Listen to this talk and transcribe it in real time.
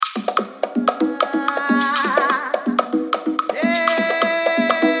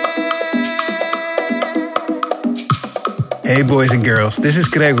Hey boys and girls, this is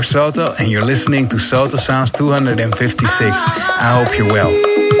Gregor Soto and you're listening to Soto Sounds 256. I hope you're well.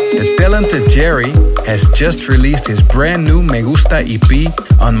 The talented Jerry has just released his brand new Me Gusta EP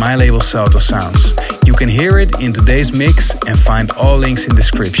on my label Soto Sounds. You can hear it in today's mix and find all links in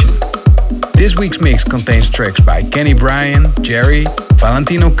description. This week's mix contains tracks by Kenny Bryan, Jerry,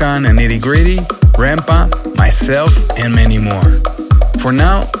 Valentino Khan and Nitty Gritty, Rampa, myself and many more. For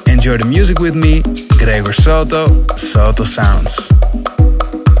now, enjoy the music with me, Gregor Soto, Soto Sounds.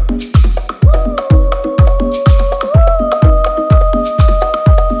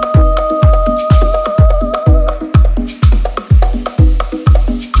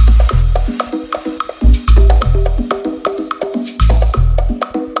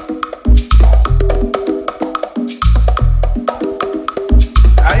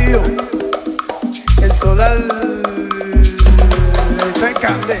 El solar está en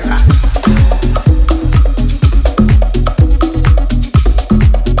candela.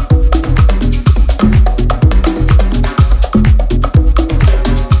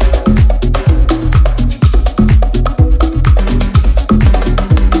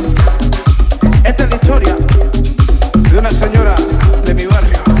 Esta es la historia de una señora de mi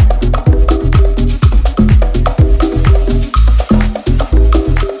barrio.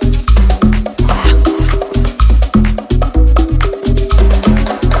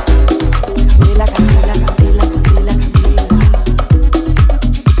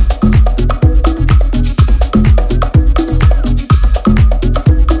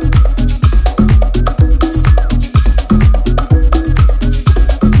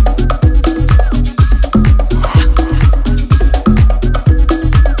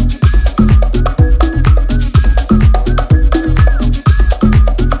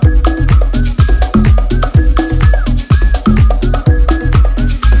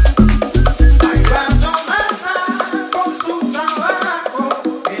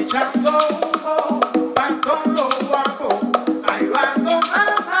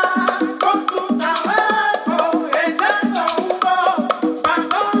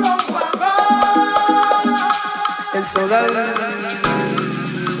 El solar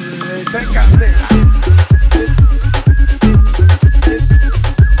está en candela.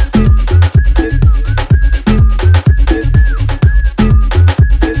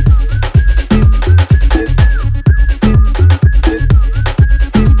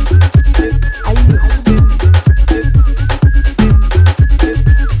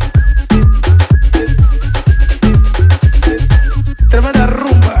 Tremenda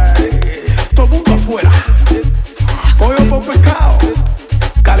rumba, todo mundo afuera. Hoy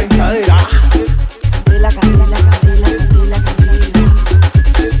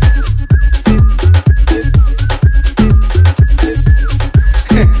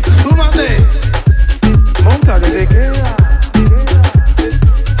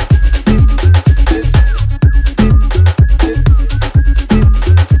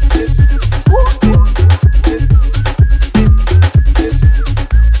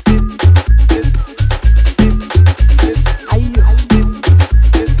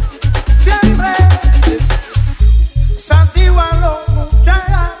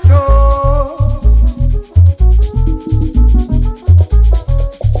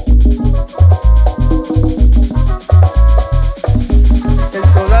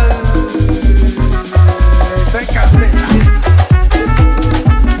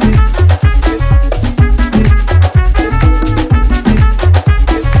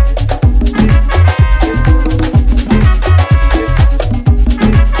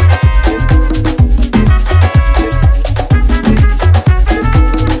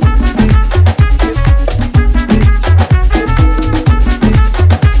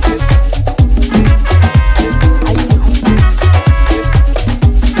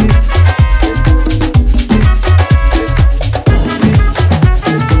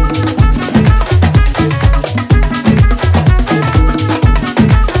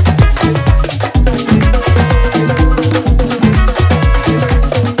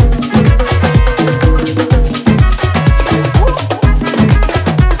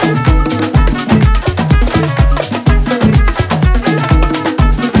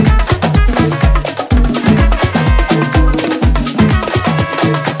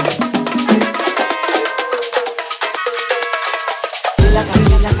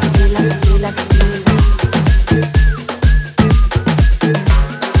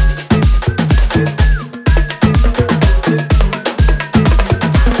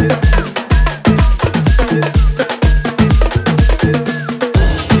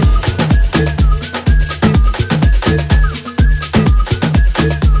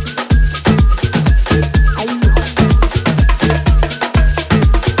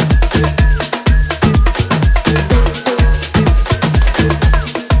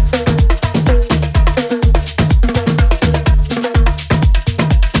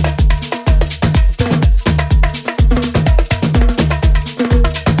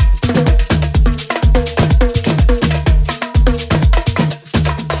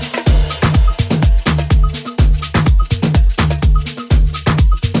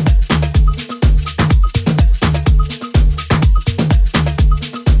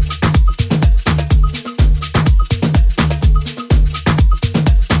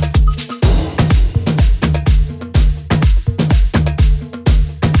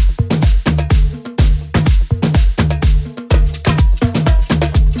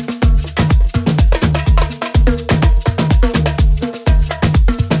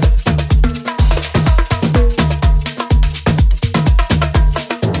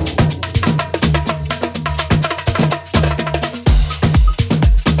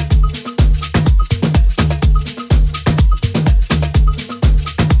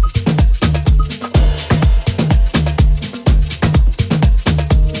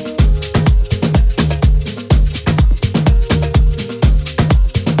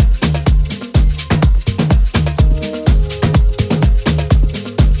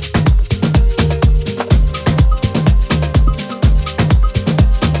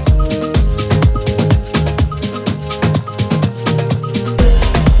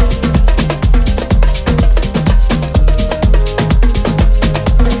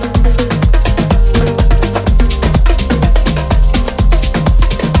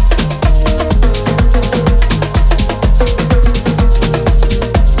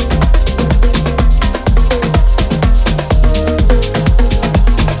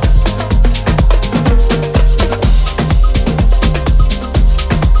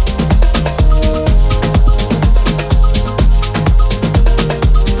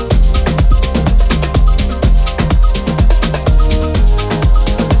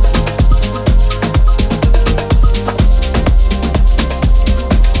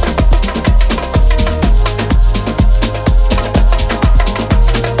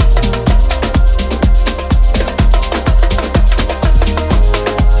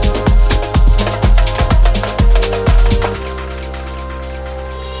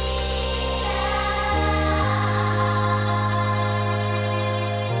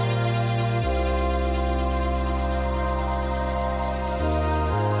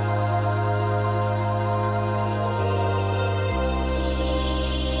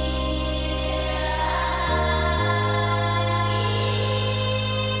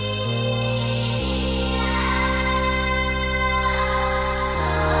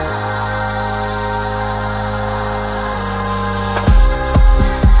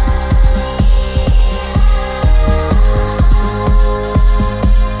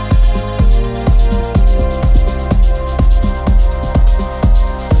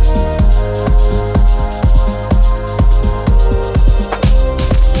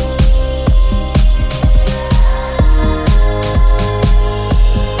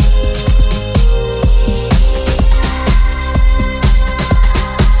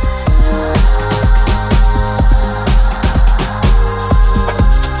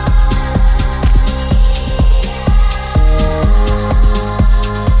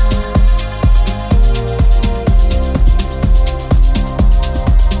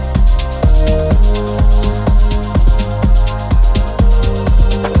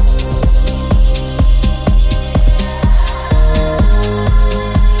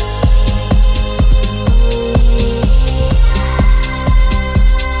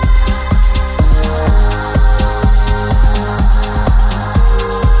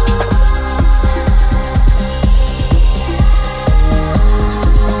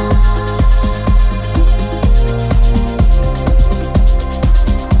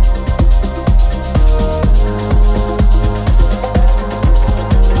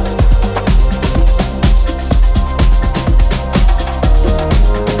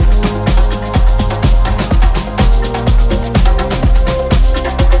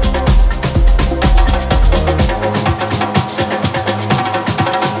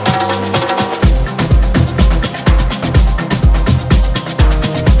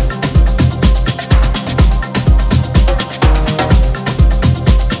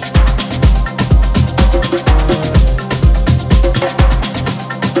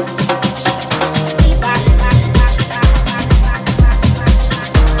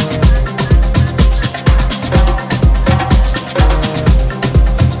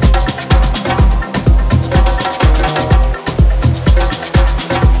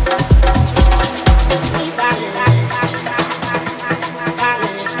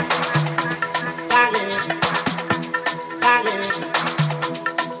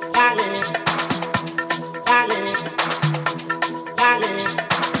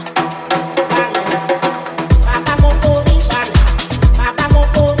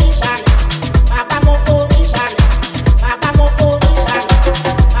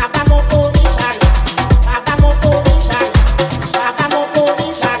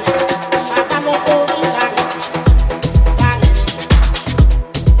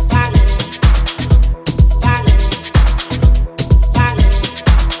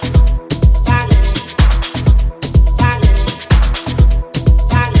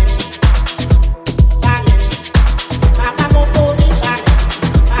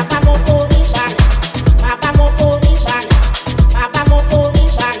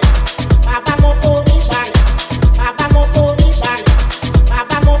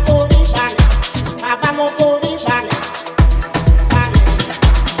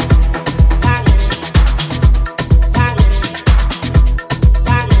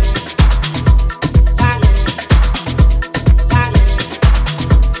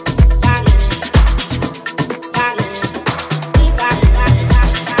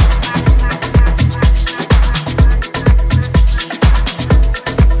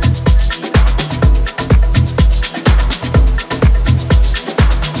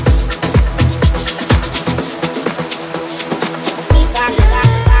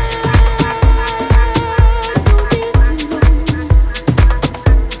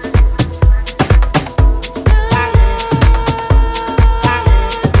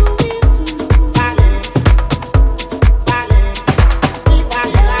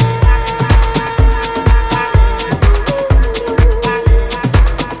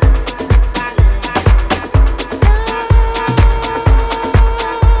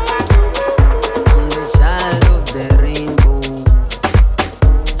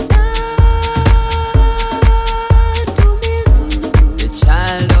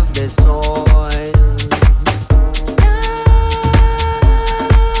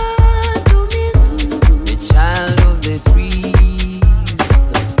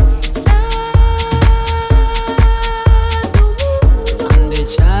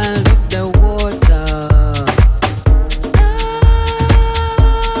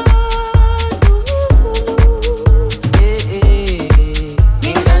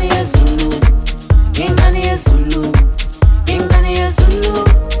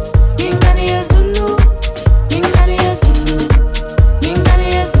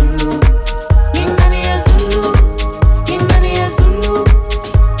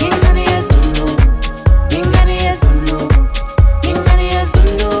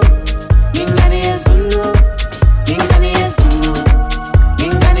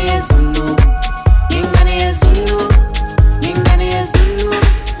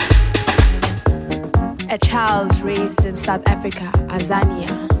Tanzania.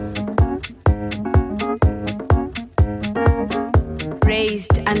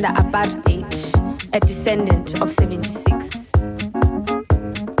 Raised under apartheid, a descendant of 76.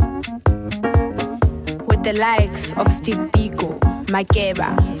 With the likes of Steve Biko,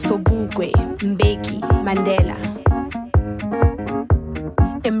 Makeba, Sobukwe, Mbeki, Mandela.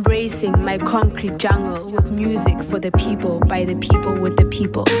 Embracing my concrete jungle with music for the people, by the people, with the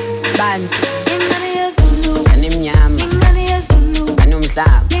people. Bantu. Kanemnyama,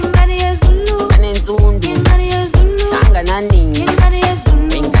 kanomhlaba, kanensundu, hlanga naningi.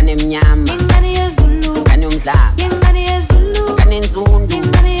 Kanemnyama, kanomhlaba, kanensundu,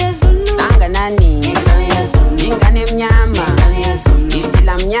 hlanga naningi. Kanemnyama,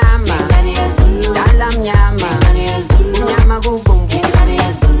 iphila mnyama, dala mnyama, mnyama kubomvu.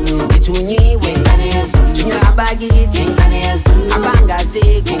 Ngithunyiwe, thunywa abakithi,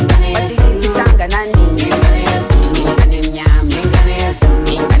 abangasekho, bathi kithi hlanga naningi. Kanemnyama,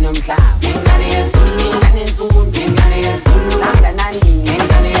 kanomhlaba, kanensundu, hlanga naningi.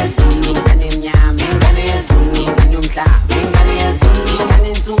 Kanemnyama, kanomhlaba, kanensundu,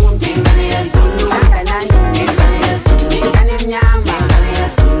 hlanga naningi. Kanemnyama,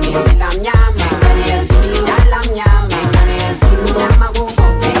 iphila mnyama, dala mnyama, mnyama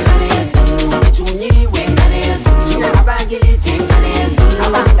kubomvu. Ngithunyiwe, thunywa abakithi,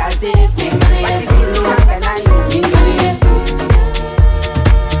 abangasekho, bathi kithi hlanga naningi.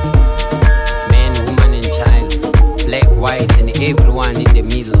 Man, woman and child, black, white and everyone in the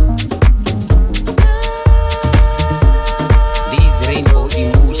middle. These rainbow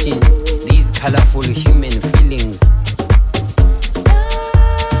emotions, these colorful human feelings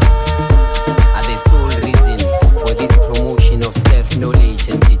are the sole reason for this promotion of self-knowledge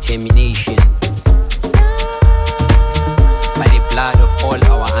and determination. By the blood of all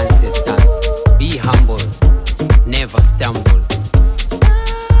our ancestors, be humble, never stumble.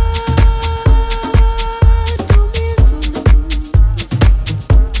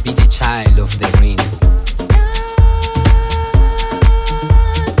 Be the child of the rainbow.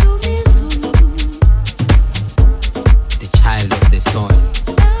 The child of the soil.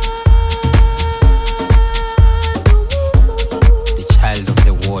 The child of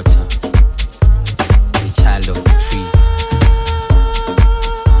the water.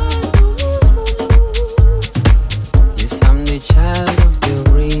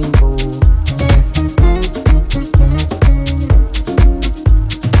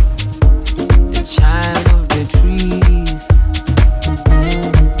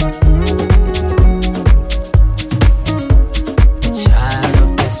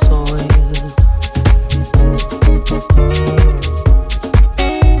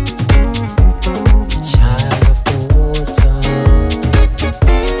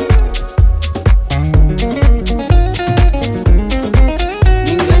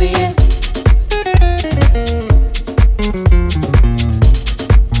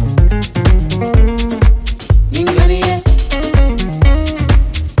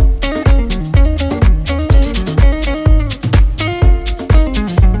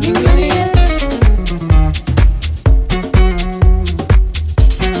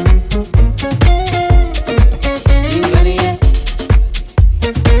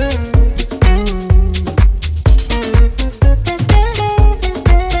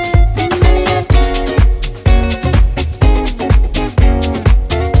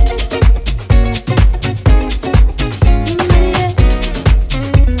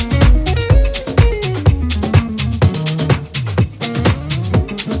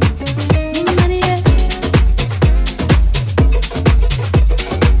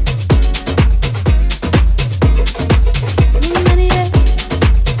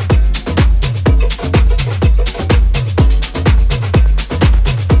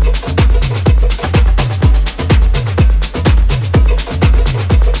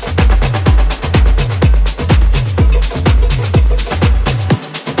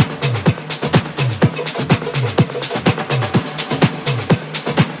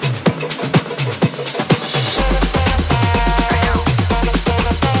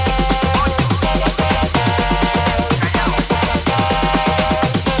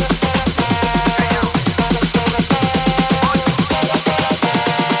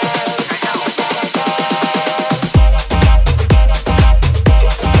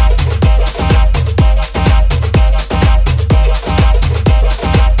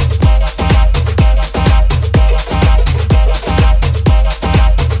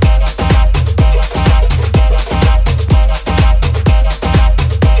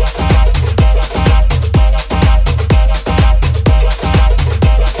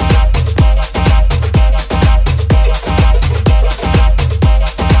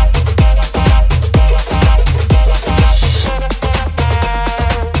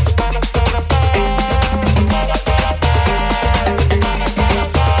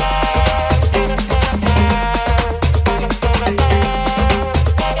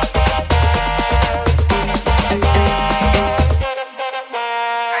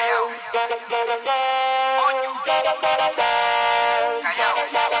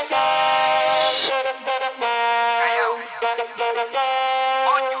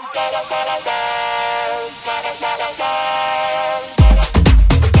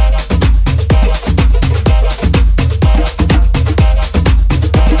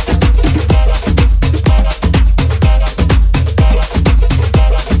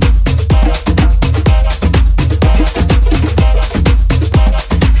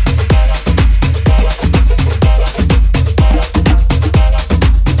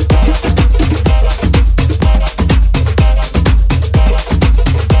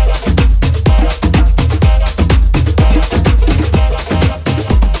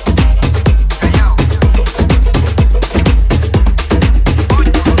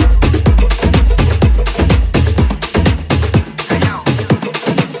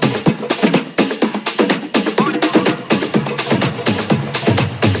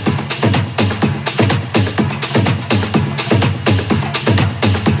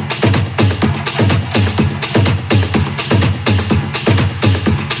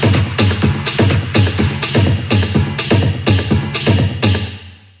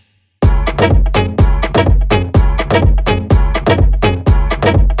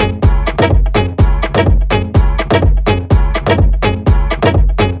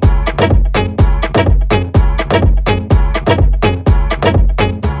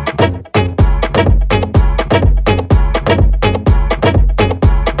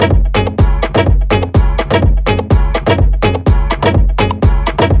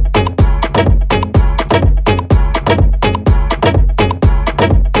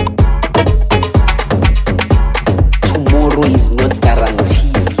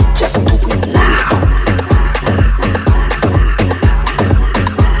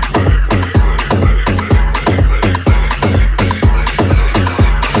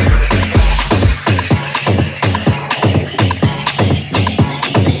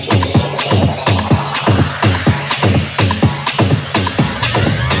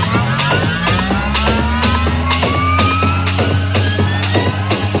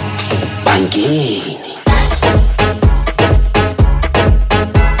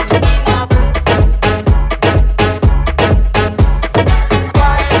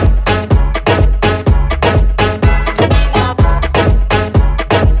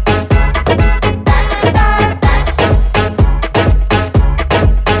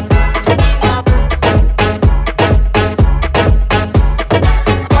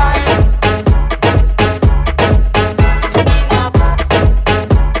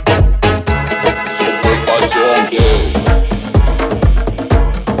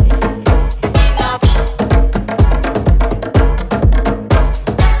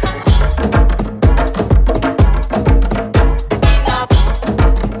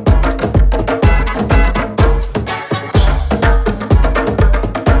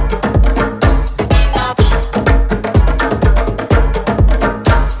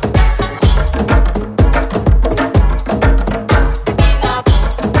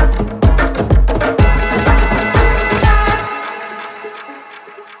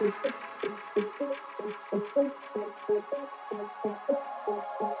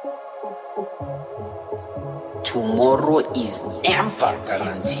 Tomorrow is never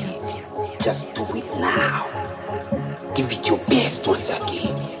guaranteed. Just do it now. Give it your best once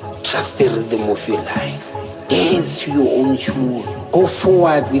again. Trust the rhythm of your life. Dance to your own tune. Go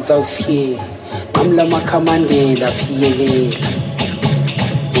forward without fear. Kamla Kamandela Pielela.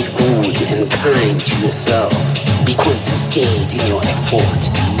 Be good and kind to yourself. Be consistent in your effort.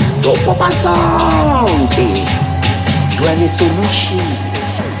 So Papa Sound, you are the solution.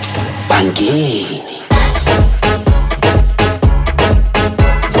 Bangeni.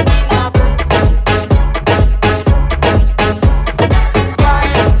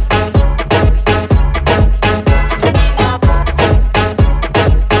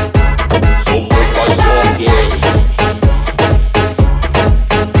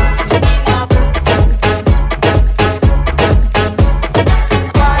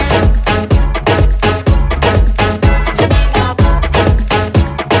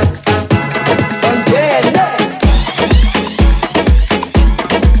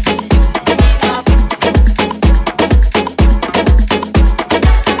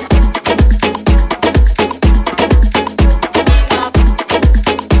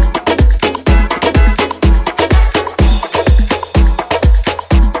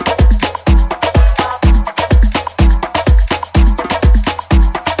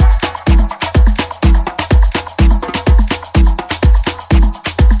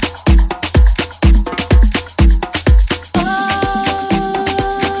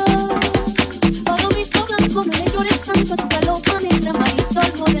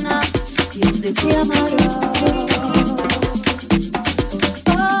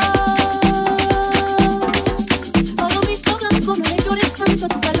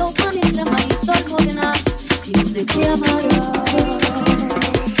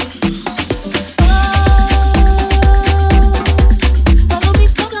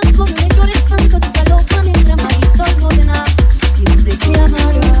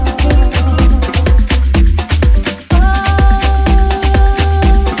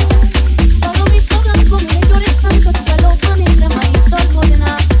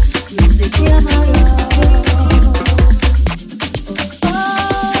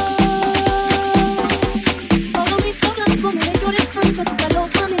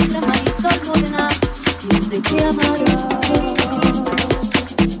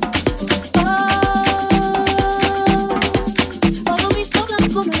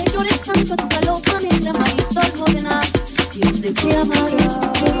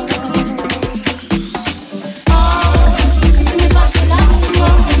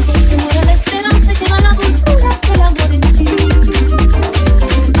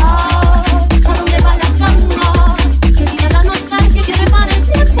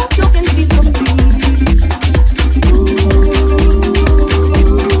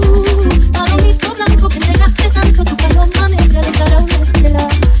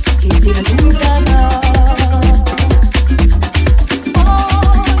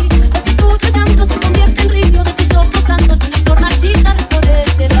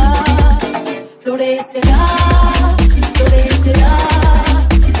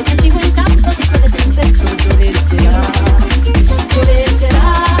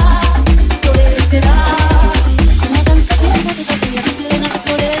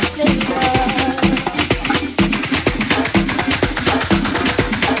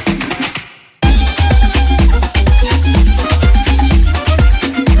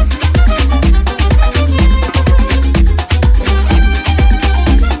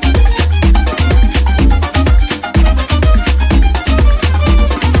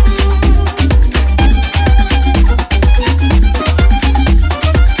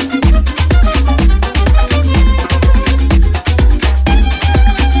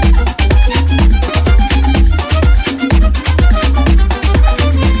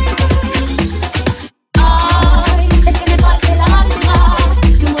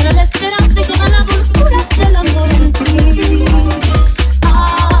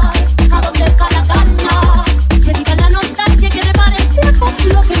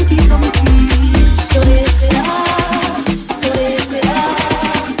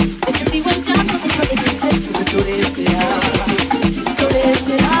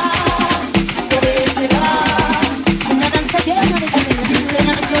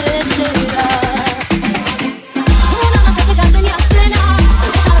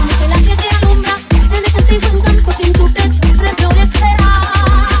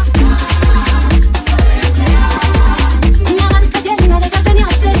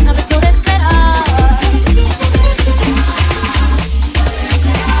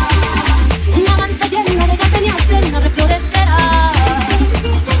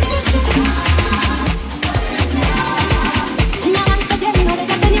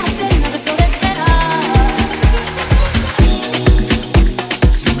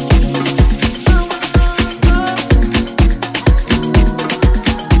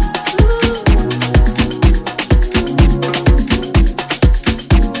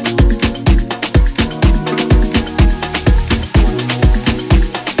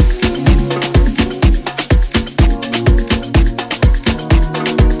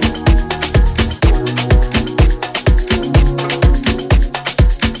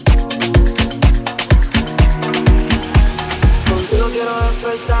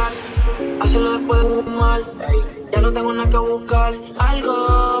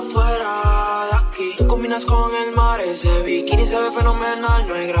 se ve fenomenal,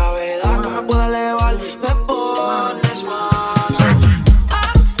 no hay gravedad que me pueda elevar. Me pones mal.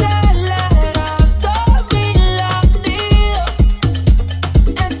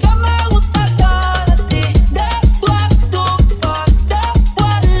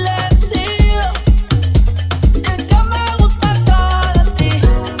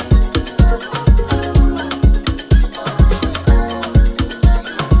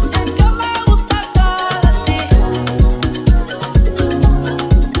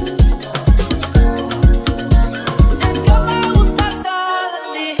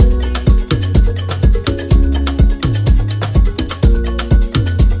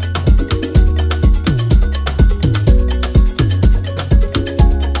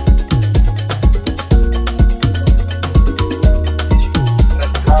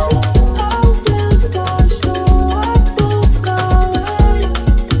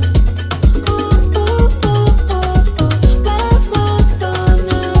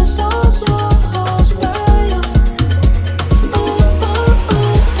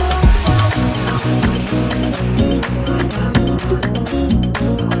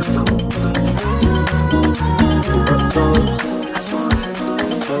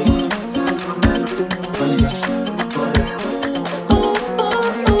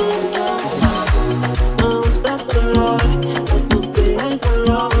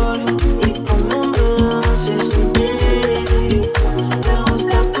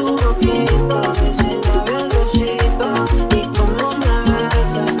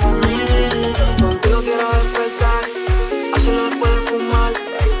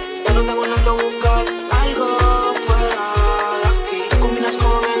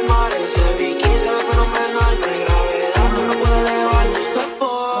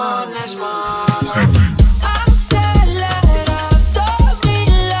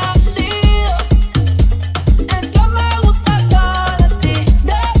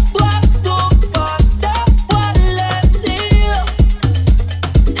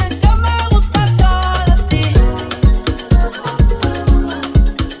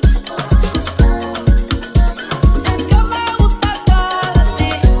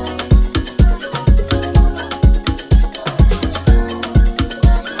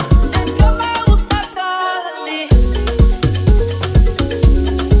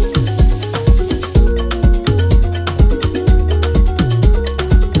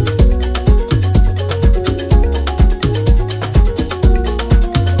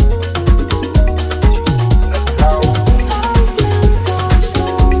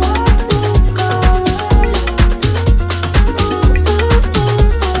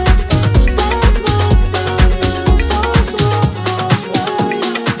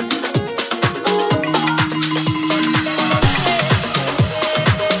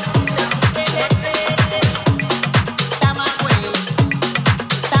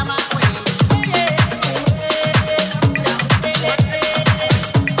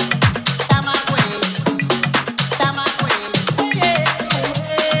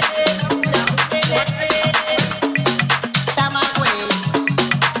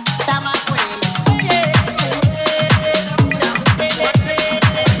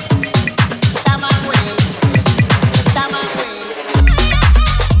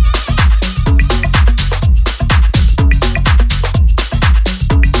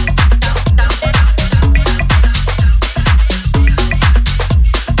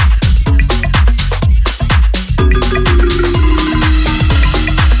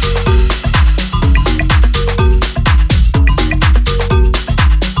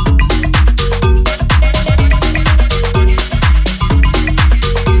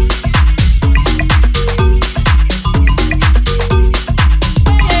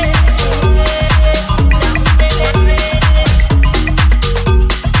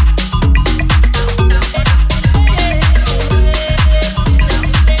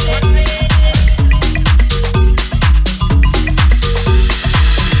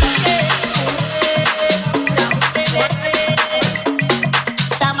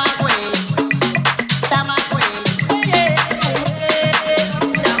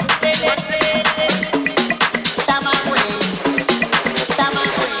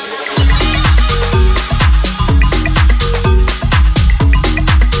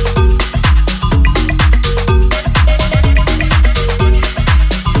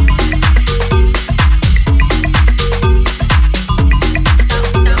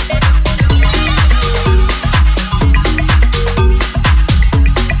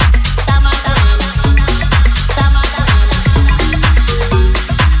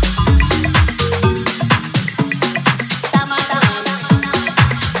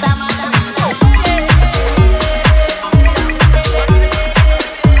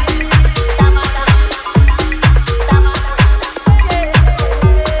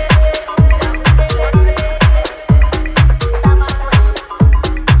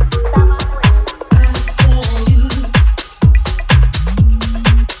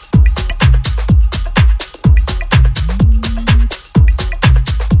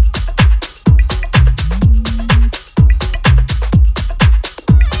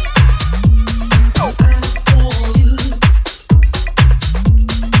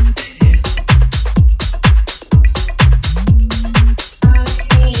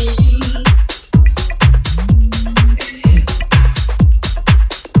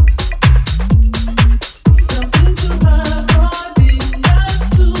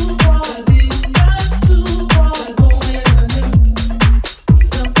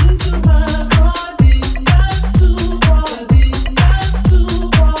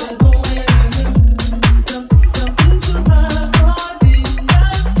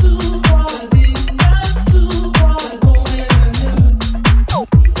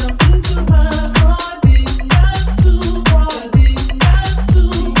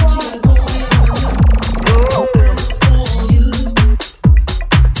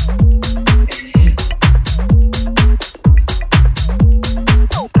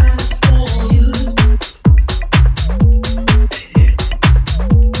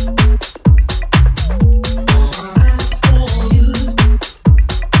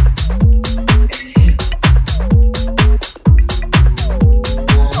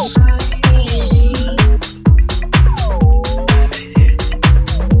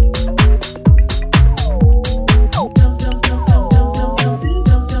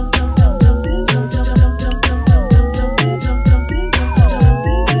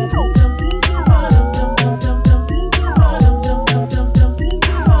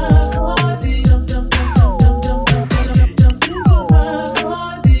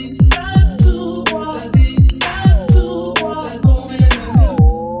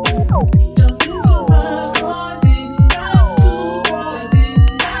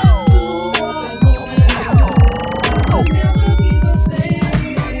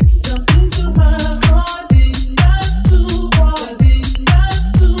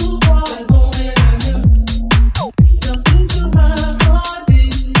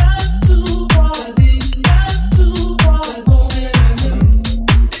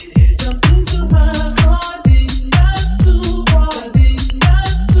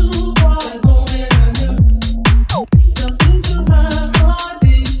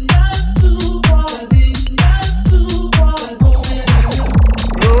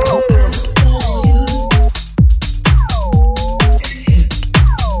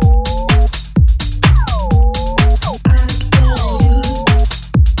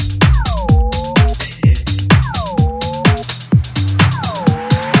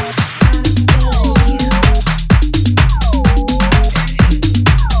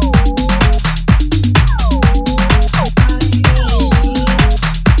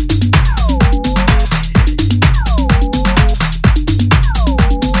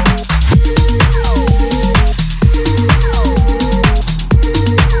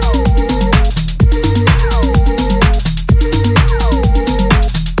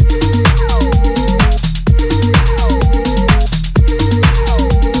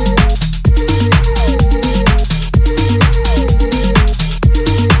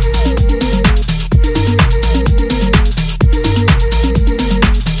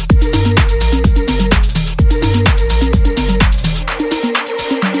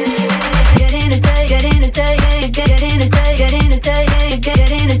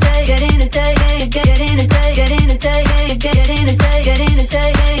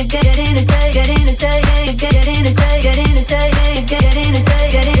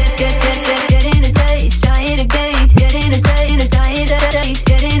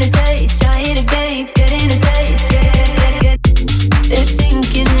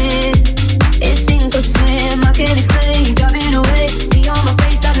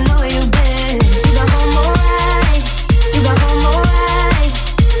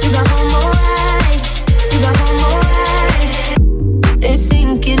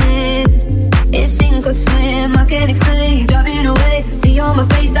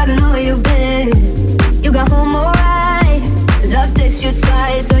 I don't know where you've been. You got home alright? 'Cause I've texted you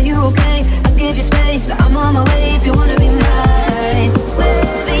twice. Are you okay? I'll give you space, but I'm on my way if you wanna be mine.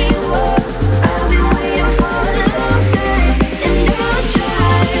 Wherever you are, I've been waiting for a long time, and I'll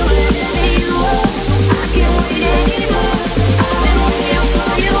try. Wherever you are, I can't wait anymore. I've been waiting for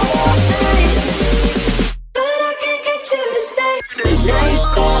you all night, but I can't get you to stay. Night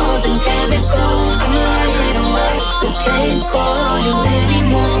calls and chemicals, I'm lying awake. I can't call you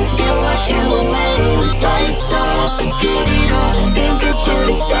anymore. Can't wash you away. Lights off, forget it all. Can't get you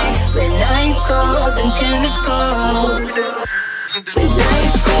to stay. When night calls and chemicals, when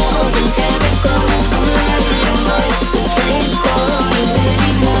night calls and chemicals, I'm lying awake. I can't call you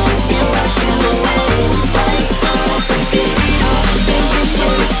anymore. Can't wash you away. Lights off, forget it all. Can't get you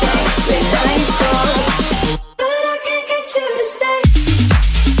to stay. When night calls, but I can't get you to stay.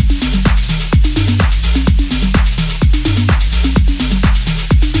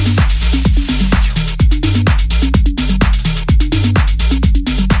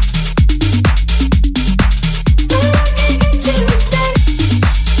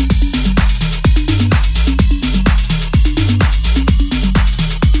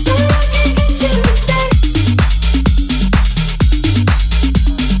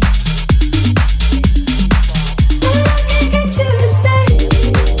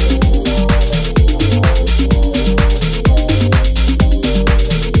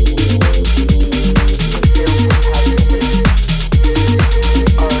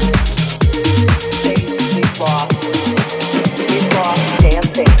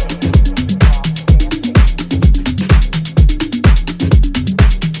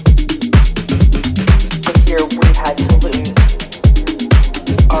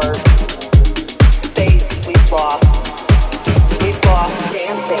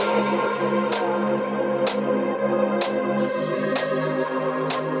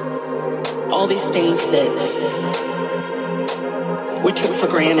 All these things that we took for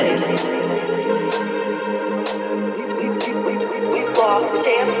granted. We've lost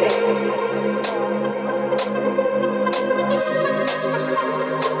dancing.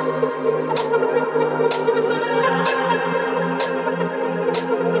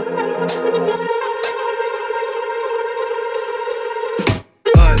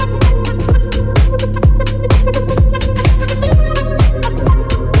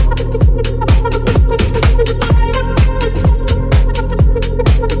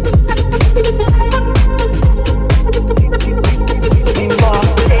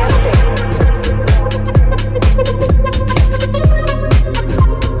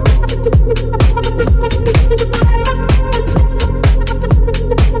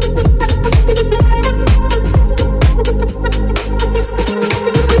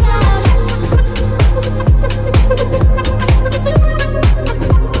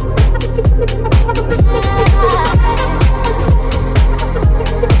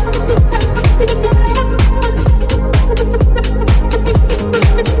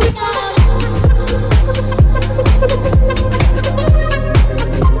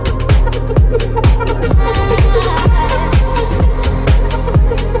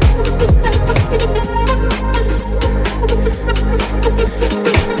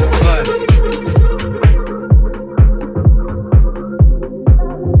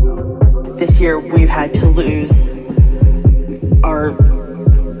 This year we've had to lose our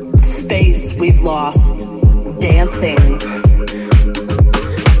space, we've lost dancing.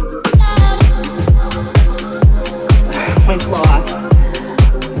 We've lost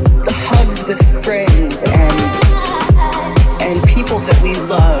the hugs with friends and people that we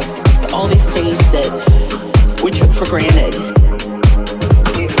loved, all these things that we took for granted.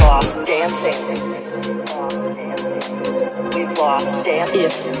 We've lost dancing. We've lost dancing.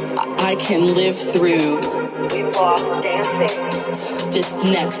 If I can live through, we've lost dancing, this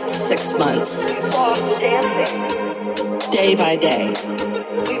next 6 months, we've lost dancing, day by day,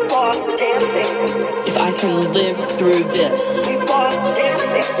 we've lost dancing. If I can live through this, we've lost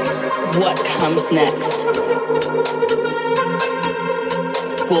dancing, what comes next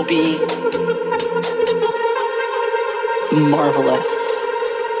will be marvelous.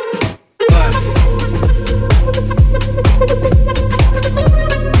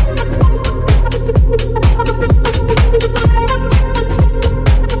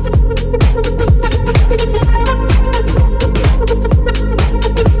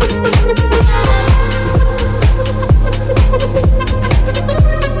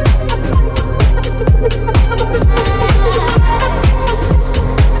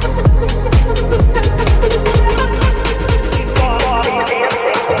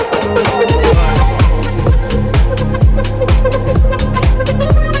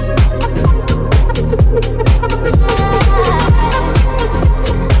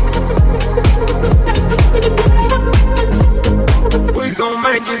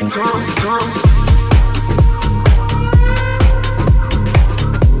 make it come.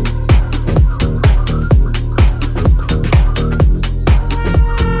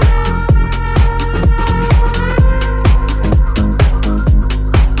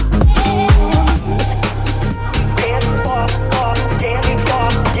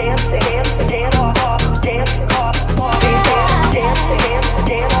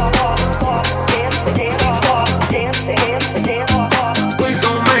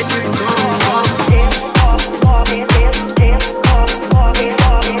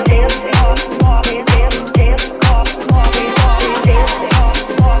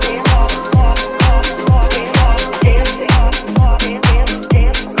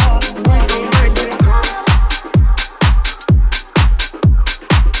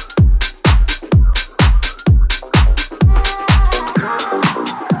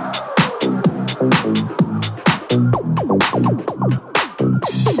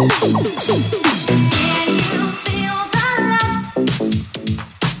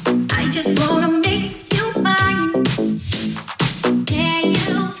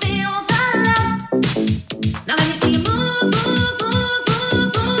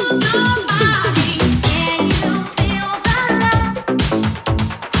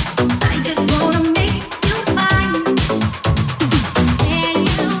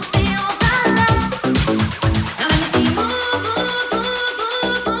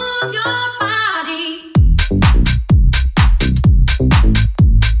 Your body.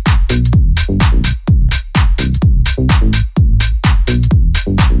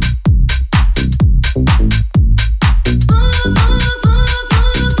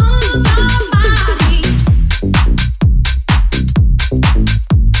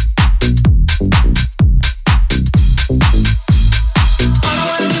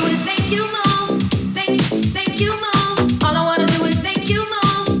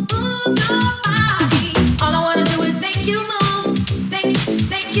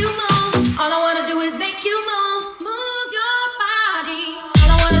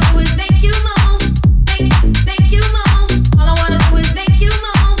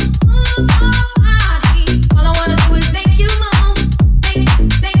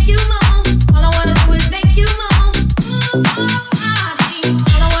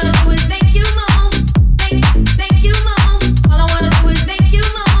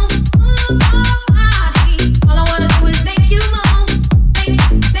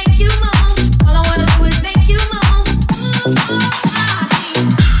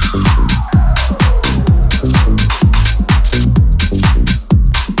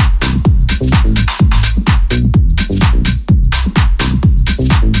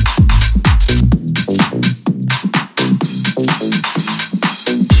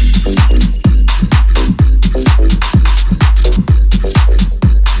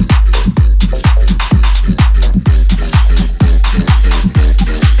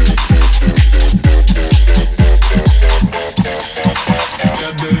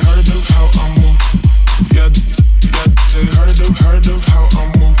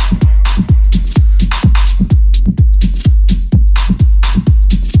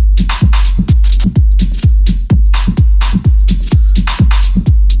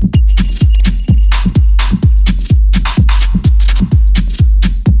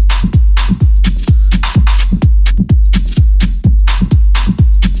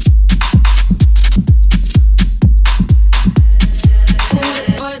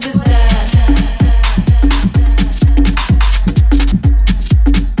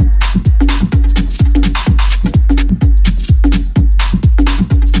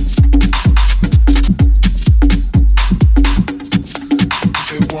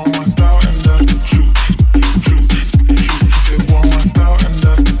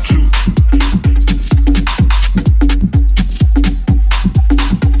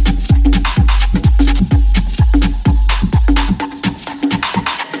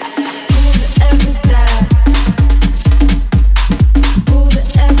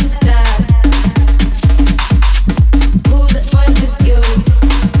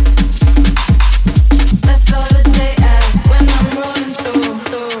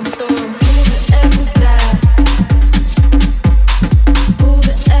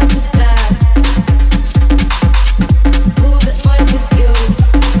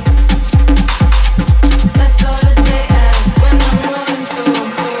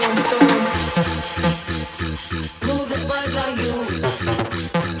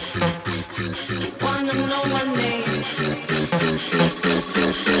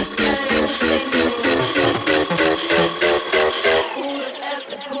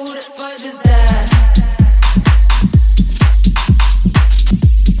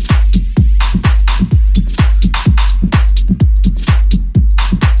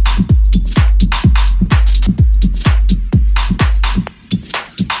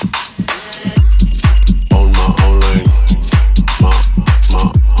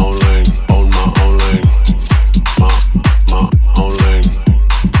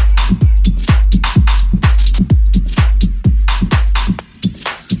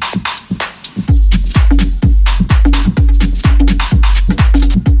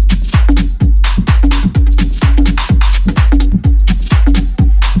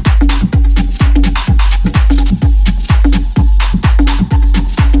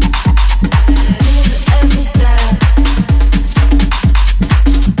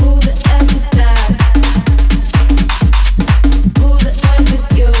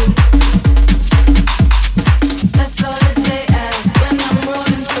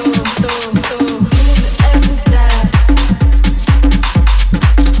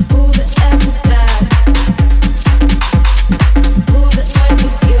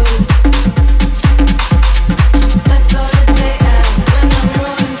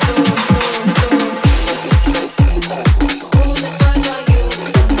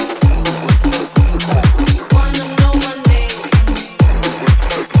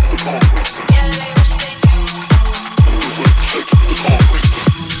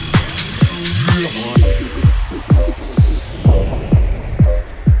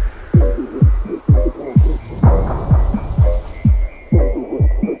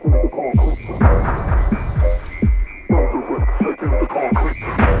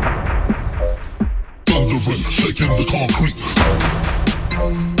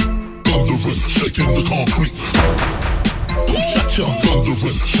 Thundering, shaking the concrete. Who shot ya?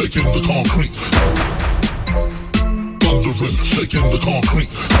 Thundering, shaking the concrete. Thundering, shaking the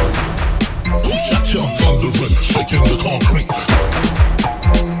concrete. Who shot ya? Thundering, shaking the concrete.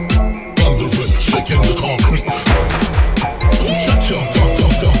 Thundering, shaking the concrete. Who shot ya?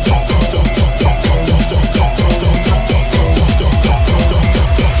 Thundering,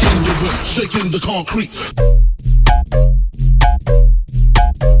 shaking the concrete.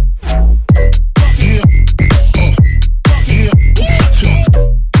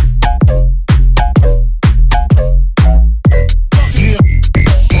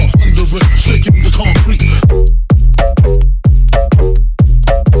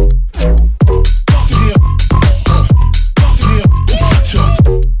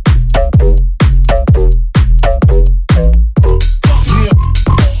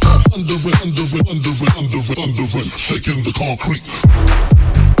 Shaking the concrete.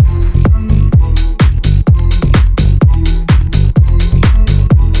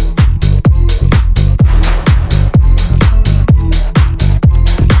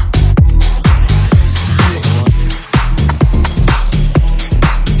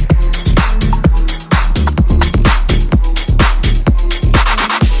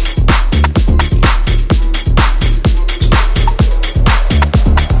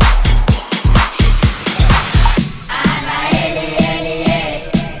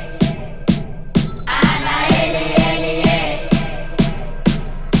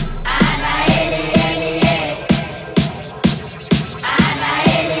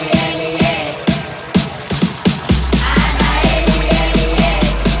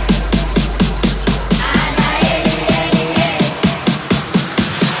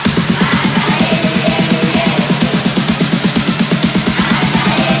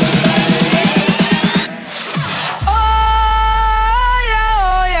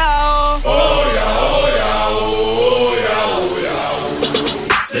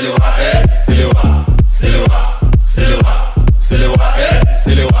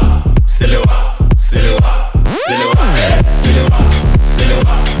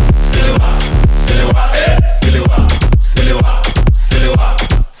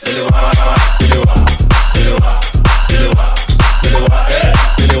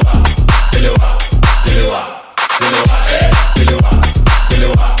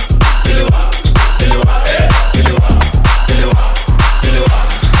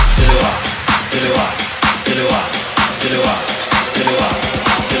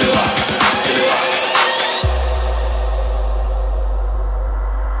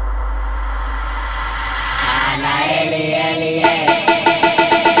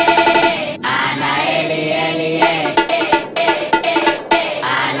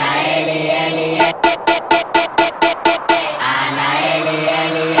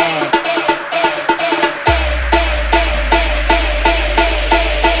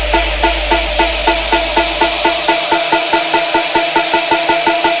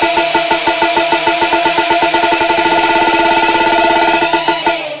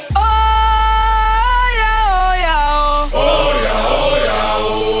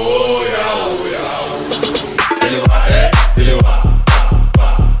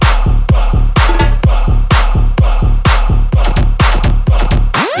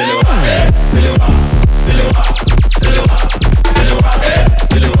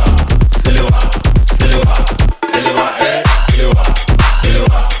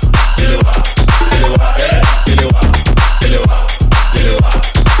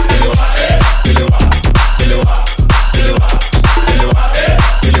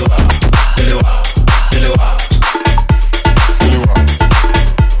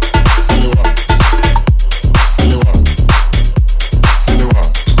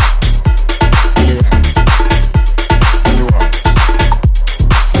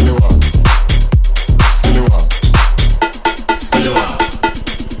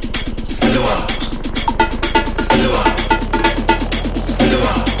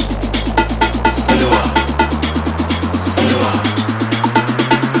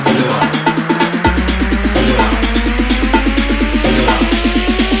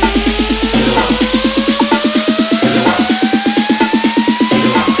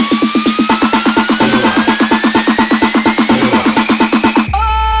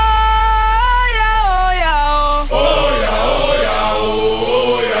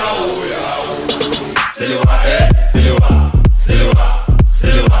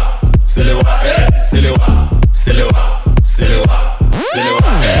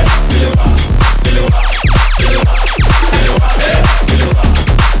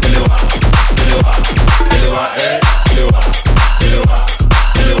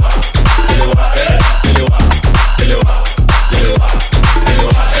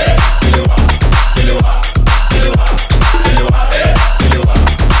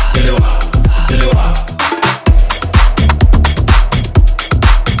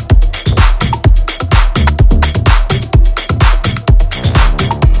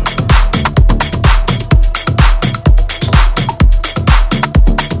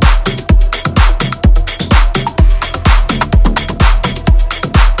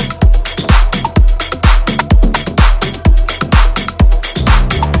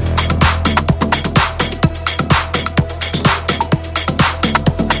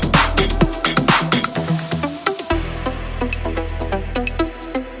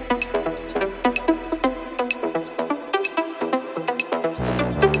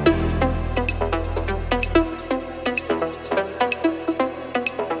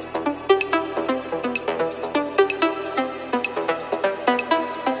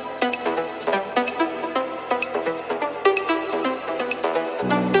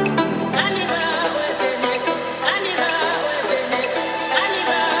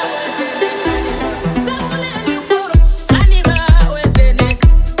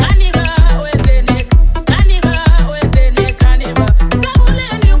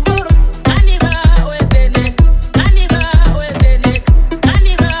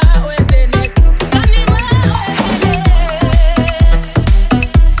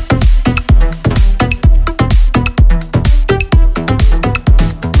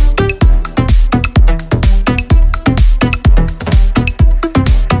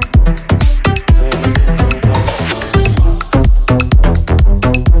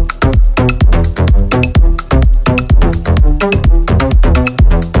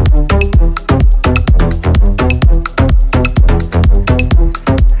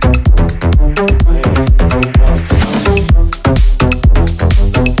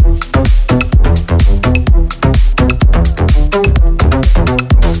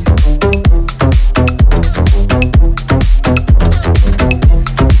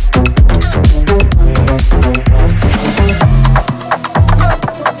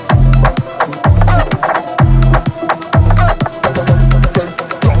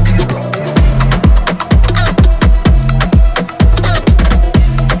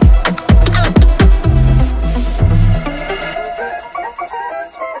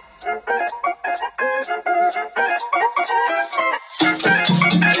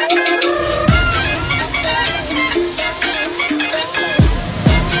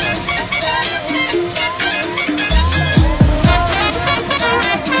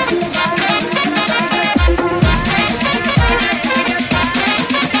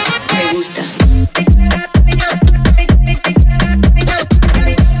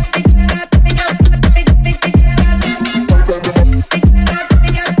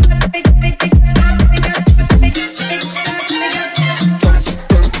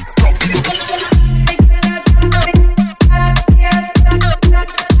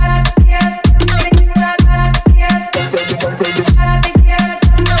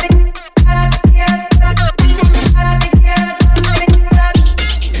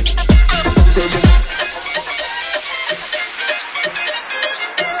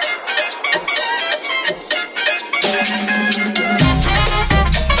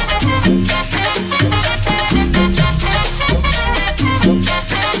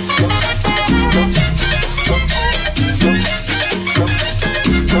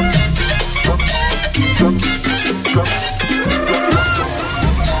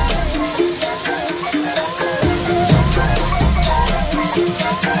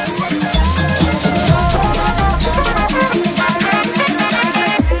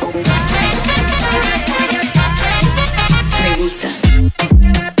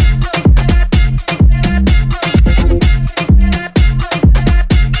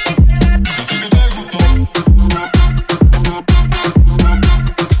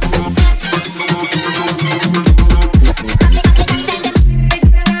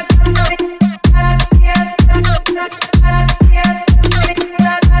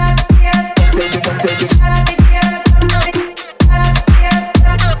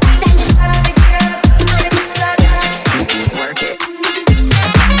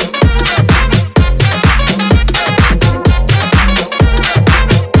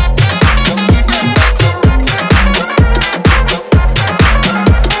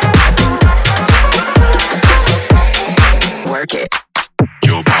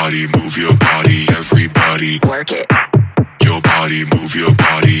 body, move your body, everybody. Work it. Your body, move your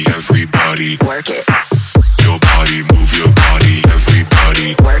body, everybody. Work it. Your body, move your body,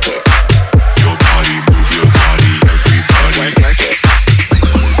 everybody. Work it. Your body, move your body, everybody. Work it.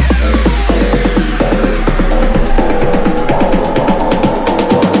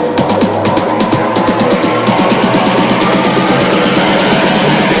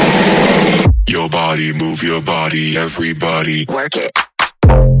 Your body, move your body, everybody. Work it.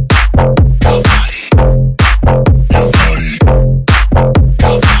 Your body. Your body.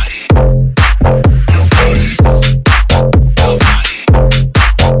 Your body. Your body. Your body.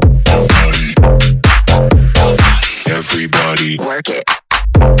 Your body. Your body. Everybody. Work it.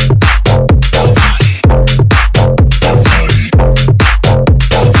 Your body. Your body.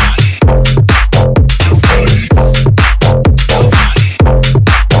 Your body. Your body. Your body. Your body.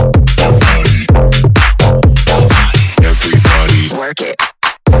 Your body. Everybody. Work it.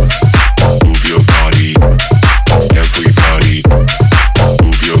 Move your body. Everybody.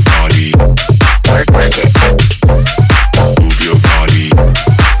 Move your body. Work it. Move your body.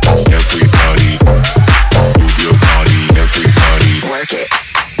 Everybody. Move your body. Everybody. Work it.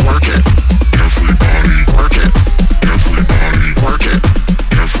 Work it. Everybody. Work it. Everybody. Work it.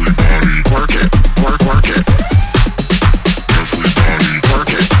 Everybody. Work it. Work it. Everybody.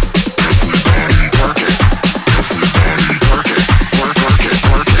 Work it. Everybody. Work it. Everybody. Work it. Work it. Work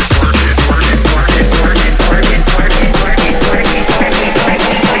it. Work it. Work it. Work it. Work it. Work it. Work it. Work it. Work it.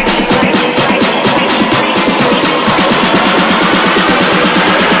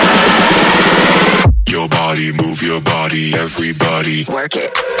 Your body, move your body, everybody. Work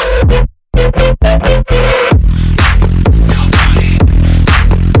it. Your body.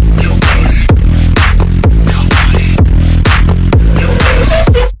 Your body. Your body. Your body.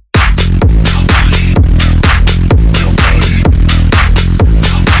 Your body. Your body.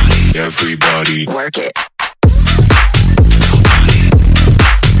 Your body. Everybody. Work it.